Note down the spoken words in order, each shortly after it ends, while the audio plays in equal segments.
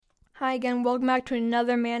Hi again, welcome back to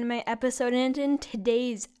another Manime episode, and in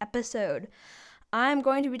today's episode, I'm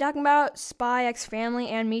going to be talking about Spy X Family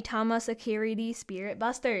and Mitama Security Spirit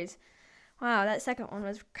Busters. Wow, that second one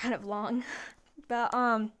was kind of long. But,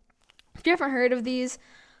 if you haven't heard of these,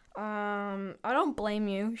 I don't blame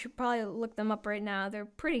you. You should probably look them up right now. They're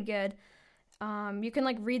pretty good. You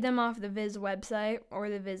can, read them off the Viz website or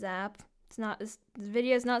the Viz app. This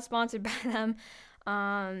video is not sponsored by them.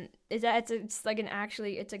 It's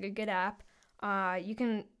a good app. You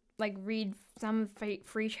can read some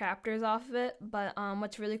free chapters off of it, but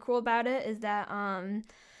what's really cool about it is that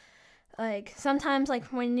sometimes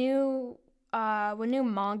when new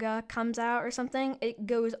manga comes out or something, it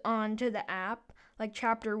goes on to the app, like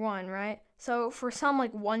chapter 1, right? So for some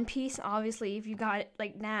One Piece, obviously if you got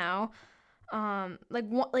it now, it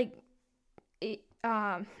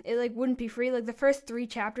wouldn't be free. The first 3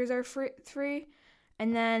 chapters are free.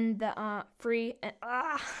 And then the free, and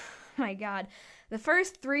my god, the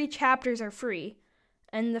first 3 chapters are free,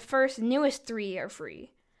 and the first newest 3 are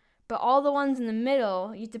free. But all the ones in the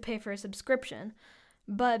middle, you have to pay for a subscription.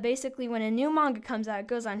 But basically, when a new manga comes out, it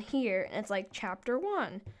goes on here, and it's chapter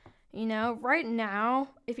 1. Right now,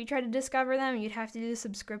 if you try to discover them, you'd have to do the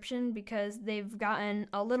subscription because they've gotten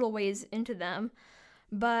a little ways into them.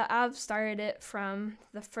 But I've started it from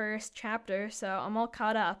the first chapter, so I'm all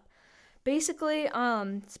caught up. Basically,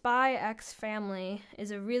 Spy X Family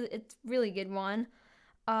is a really good one.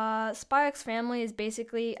 Spy X Family is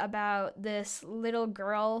basically about this little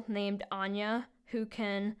girl named Anya who's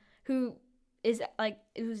an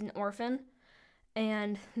orphan,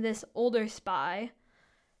 and this older spy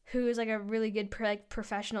who is a really good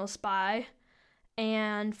professional spy.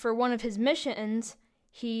 And for one of his missions,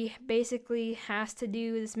 he basically has to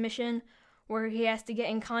do this mission where he has to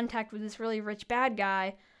get in contact with this really rich bad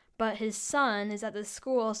guy. But his son is at the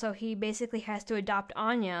school, so he basically has to adopt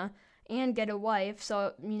Anya and get a wife.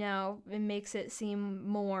 So, it makes it seem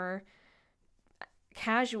more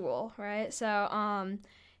casual, right? So,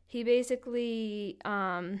 he basically,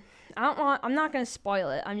 I'm not going to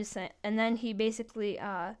spoil it. I'm just saying. And then he basically,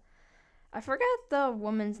 I forgot the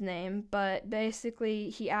woman's name, but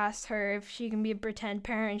basically he asked her if she can be a pretend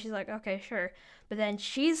parent, and she's like, okay, sure. But then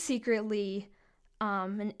she's secretly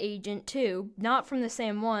an agent too, not from the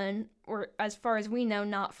same one, or as far as we know,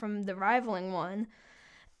 not from the rivaling one.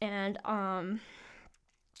 And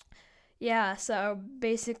so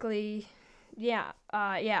basically, but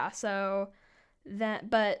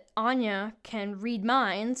Anya can read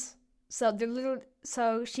minds,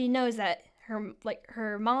 so she knows that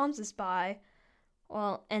her mom's a spy,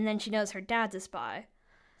 and then she knows her dad's a spy.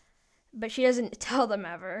 But she doesn't tell them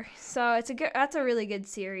ever. So that's a really good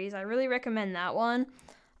series. I really recommend that one.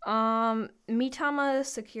 Mitama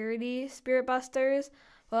Security Spirit Busters.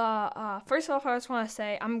 First of all, I just want to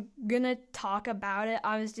say I'm gonna talk about it.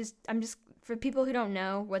 I'm just for people who don't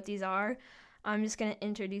know what these are, I'm just gonna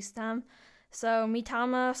introduce them. So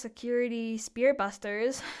Mitama Security Spirit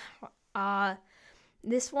Busters.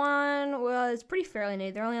 This one was pretty fairly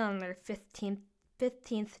new. They're only on their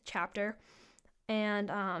 15th chapter,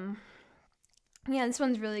 and this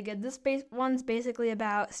one's really good. This one's basically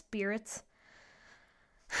about spirits.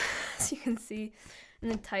 As you can see in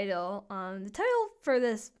the title. The title for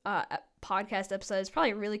this podcast episode is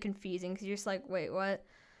probably really confusing because you're just wait, what?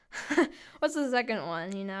 What's the second one,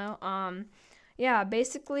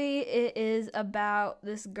 basically it is about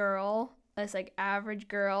this girl, this average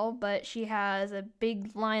girl, but she has a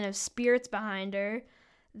big line of spirits behind her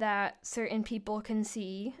that certain people can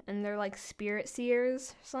see, and they're spirit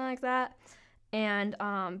seers, something like that. And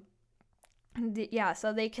so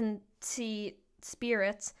they can see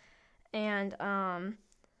spirits, and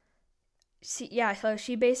so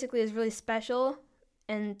she basically is really special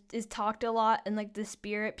and is talked a lot in the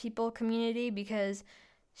spirit people community because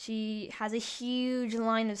she has a huge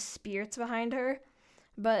line of spirits behind her.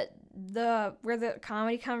 But where the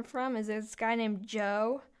comedy comes from is this guy named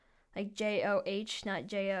Joe, Joh, not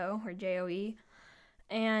Jo or Joe,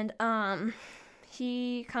 and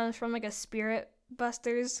he comes from a spirit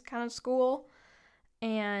busters kind of school,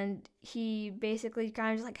 and he basically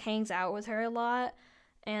kind of just hangs out with her a lot.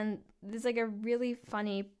 And it's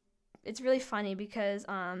it's really funny because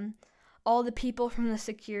all the people from the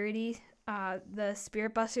security, the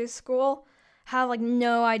spirit busters school, have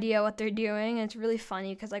no idea what they're doing. And it's really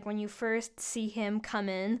funny because when you first see him come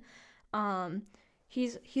in,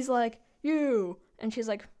 he's like, you, and she's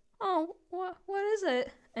like, oh, what is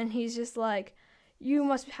it? And he's just like, you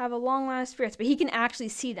must have a long line of spirits, but he can actually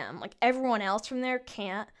see them. Everyone else from there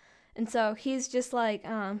can't. And so he's just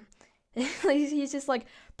he's just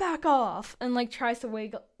back off, and tries to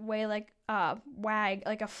weigh wag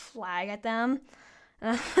like a flag at them.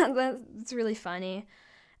 That's really funny.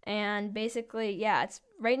 And basically, yeah, it's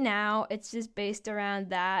right now it's just based around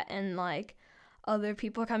that and like other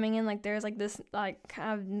people coming in. Like there's like this like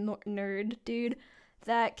kind of nerd dude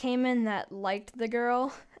that came in that liked the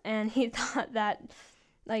girl, and he thought that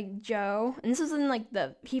like Joe, and this was in like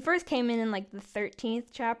he first came in like the 13th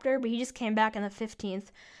chapter, but he just came back in the 15th.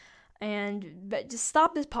 But just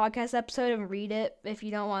stop this podcast episode and read it if you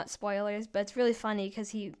don't want spoilers. But it's really funny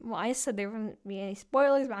because I said there wouldn't be any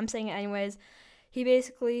spoilers, but I'm saying it anyways. He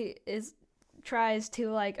basically tries to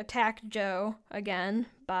like attack Joe again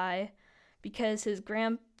because his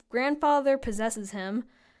grandfather possesses him,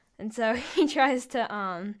 and so he tries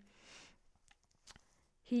to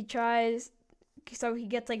so he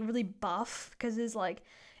gets like really buff because it's kind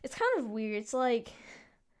of weird. It's like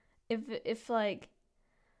if like,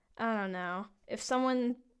 I don't know, if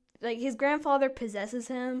someone like his grandfather possesses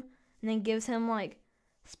him and then gives him like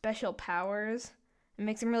special powers and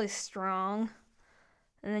makes him really strong,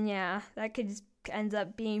 and then yeah, that kid just ends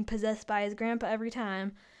up being possessed by his grandpa every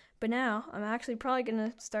time. But now I'm actually probably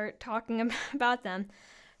gonna start talking about them.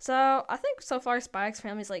 So I think so far Spy X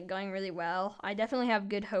Family is like going really well. I definitely have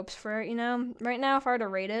good hopes for it. You know, right now if I were to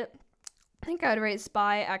rate it, I think I'd rate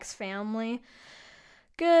Spy X Family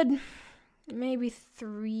good, maybe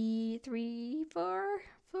 3, 4,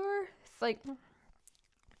 like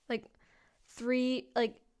 3,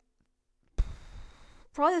 like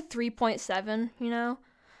probably 3.7. You know,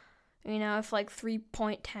 if like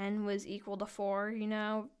 3.10 was equal to 4. You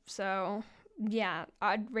know, so yeah,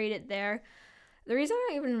 I'd rate it there. The reason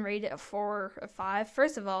I even rate it a 4 or a 5,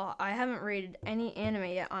 first of all, I haven't rated any anime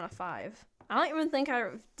yet on a 5. I don't even think I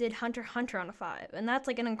did Hunter x Hunter on a 5, and that's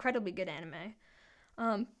like an incredibly good anime.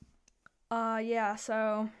 Yeah,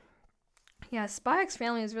 so yeah, Spy X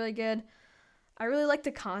Family is really good. I really like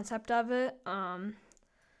the concept of it.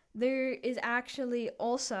 There is actually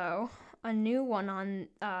also a new one on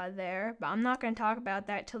there, but I'm not going to talk about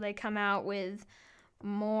that till they come out with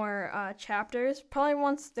more chapters. Probably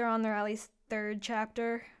once they're on their at least third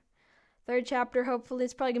chapter, hopefully.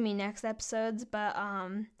 It's probably gonna be next episodes, but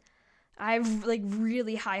I have like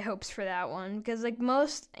really high hopes for that one, because like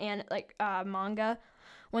most manga,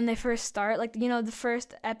 when they first start, like, you know, the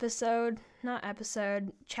first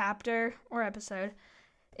chapter or episode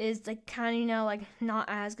is like kind of, you know, like not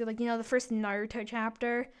as good. Like, you know, the first Naruto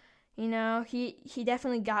chapter, you know, he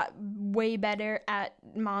definitely got way better at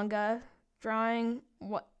manga drawing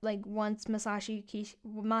once Masashi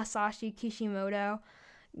Kishimoto,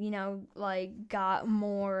 you know, like got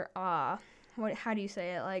more how do you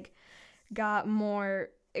say it, like got more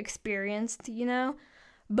experienced, you know.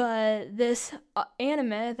 But this anime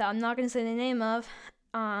that I'm not going to say the name of,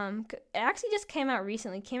 it actually just came out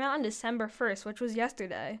recently. It came out on December 1st, which was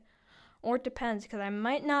yesterday. Or it depends, because I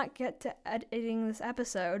might not get to editing this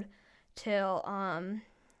episode till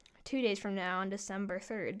 2 days from now on December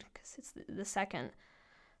 3rd, because it's the 2nd.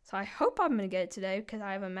 So I hope I'm going to get it today, because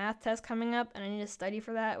I have a math test coming up and I need to study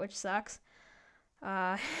for that, which sucks.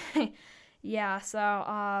 Yeah,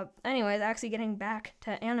 so anyways, actually getting back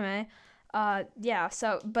to anime. Yeah,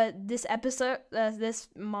 so but this episode, this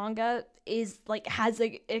manga is like has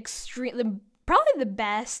like probably the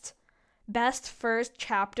best first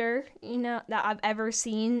chapter, you know, that I've ever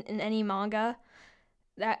seen in any manga.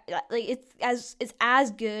 That like it's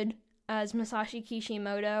as good as Masashi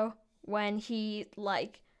Kishimoto when he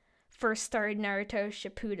like first started Naruto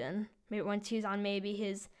Shippuden, maybe once he was on maybe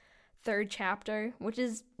his third chapter, which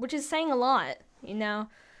is saying a lot, you know.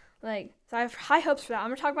 Like, so I have high hopes for that. I'm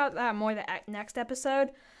gonna talk about that more the next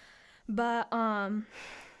episode. But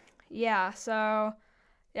yeah, so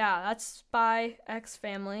yeah, that's Spy X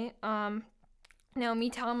Family. Now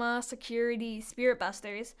Mitama Security Spirit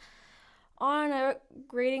Busters. On a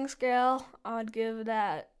grading scale, I'd give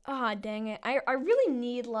that. Dang it! I really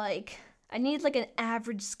need an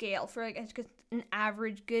average scale for like an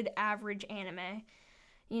good average anime.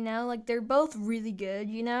 You know, like they're both really good.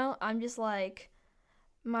 You know, I'm just like,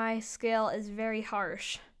 my scale is very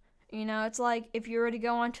harsh. You know, it's like if you were to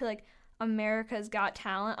go on to like America's Got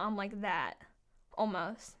Talent, I'm like that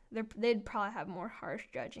almost. They'd probably have more harsh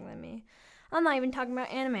judging than me. I'm not even talking about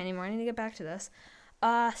anime anymore. I need to get back to this.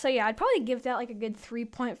 So yeah, I'd probably give that like a good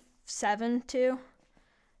 3.72.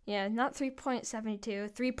 Yeah, not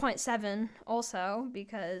 3.72, 3.7 also,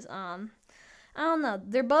 because I don't know,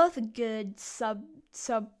 they're both good subtle,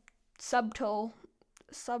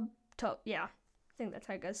 yeah, I think that's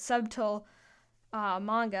how it goes, subtle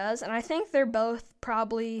mangas, and I think they're both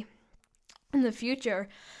probably in the future.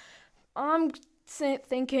 I'm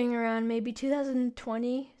thinking around maybe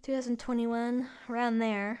 2020, 2021, around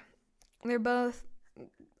there. they're both,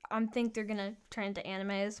 I think they're gonna turn into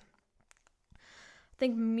animes. I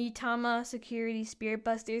think Mitama Security Spirit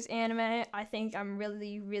Busters anime, I think I'm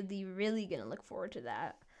really, really, really gonna look forward to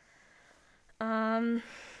that.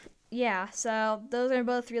 Yeah, so those are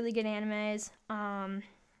both really good animes. I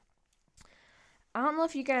don't know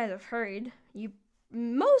if you guys have heard. You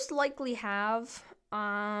most likely have,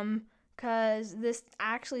 because this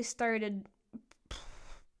actually started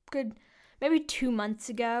good maybe 2 months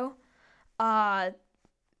ago. Masashi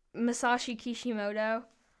Kishimoto,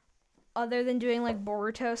 other than doing like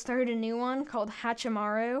Boruto, started a new one called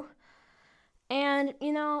Hachimaru. And,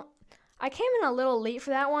 I came in a little late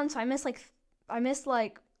for that one, so I missed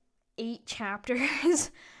like 8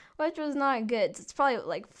 chapters, which was not good. It's probably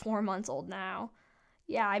like 4 months old now.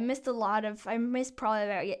 Yeah, I missed probably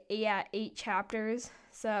about 8 chapters.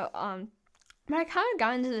 So, but I kind of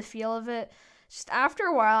got into the feel of it. Just after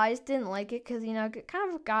a while, I just didn't like it because, it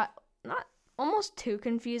kind of got not almost too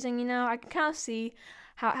confusing, I could kind of see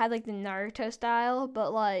how it had like the Naruto style,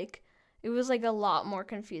 but like it was like a lot more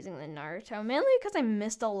confusing than Naruto, mainly because I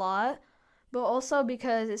missed a lot, but also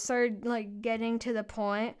because it started like getting to the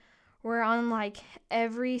point where on like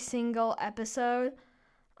every single episode,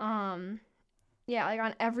 like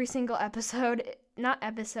on every single episode, not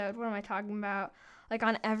episode, what am I talking about? Like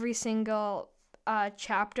on every single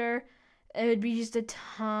chapter, it would be just a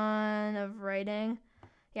ton of writing.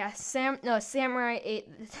 Yeah, Samurai 8,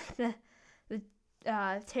 the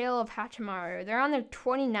Tale of Hachimaru. They're on their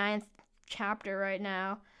 29th chapter right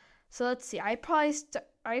now. So let's see. I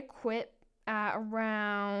quit at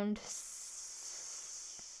around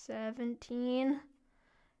 17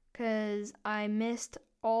 because I missed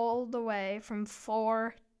all the way from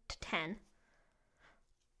 4 to 10.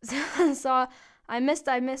 So I missed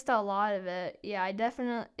a lot of it. Yeah, it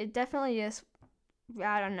definitely just,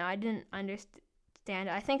 I don't know. I didn't understand it.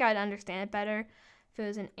 I think I'd understand it better if it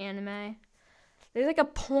was an anime. There's like a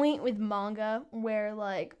point with manga where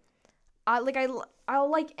like I'll like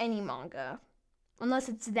any manga unless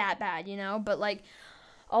it's that bad, but like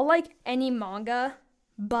I'll like any manga,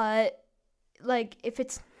 but like if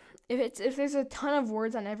there's a ton of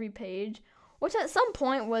words on every page, which at some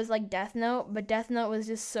point was like Death Note, but Death Note was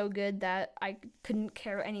just so good that I couldn't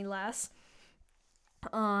care any less.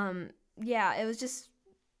 Yeah, it was just,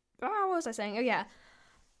 what was I saying? Oh yeah,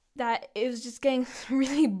 that it was just getting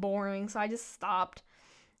really boring, so I just stopped.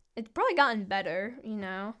 It's probably gotten better,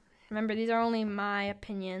 Remember, these are only my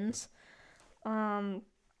opinions. Yeah,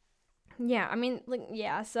 I mean,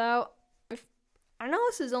 so I know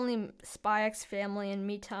this is only Spy X Family and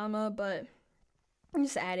Mitama, but I'm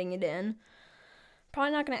just adding it in.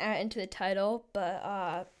 Probably not going to add it into the title,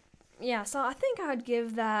 but, yeah, so I think I'd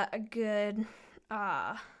give that a good,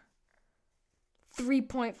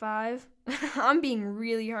 3.5. I'm being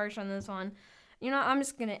really harsh on this one. I'm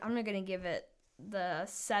not gonna give it the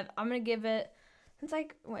 7. I'm gonna give it, I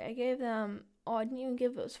gave them, I didn't even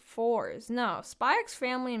give those 4s. No, Spy X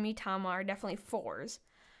Family and Mitama are definitely 4s,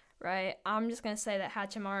 right? I'm just gonna say that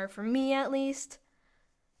Hachimaru, for me at least,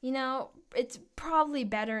 it's probably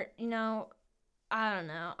better, I don't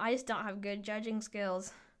know. I just don't have good judging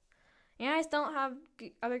skills. I just don't have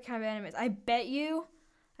other kind of animes. I bet you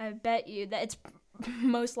that it's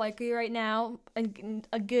most likely right now a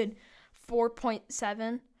good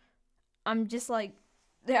 4.7. I'm just a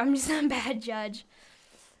bad judge.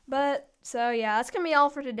 But, so yeah, that's going to be all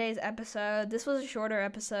for today's episode. This was a shorter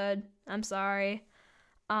episode. I'm sorry.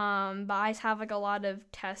 But I have like a lot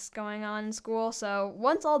of tests going on in school. So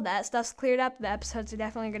once all that stuff's cleared up, the episodes are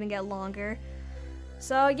definitely going to get longer.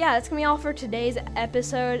 So yeah, that's going to be all for today's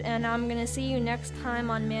episode, and I'm going to see you next time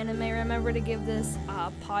on Manime. Remember to give this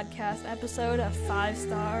podcast episode a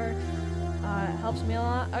 5-star. It helps me a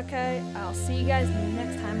lot. Okay, I'll see you guys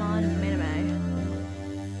next time on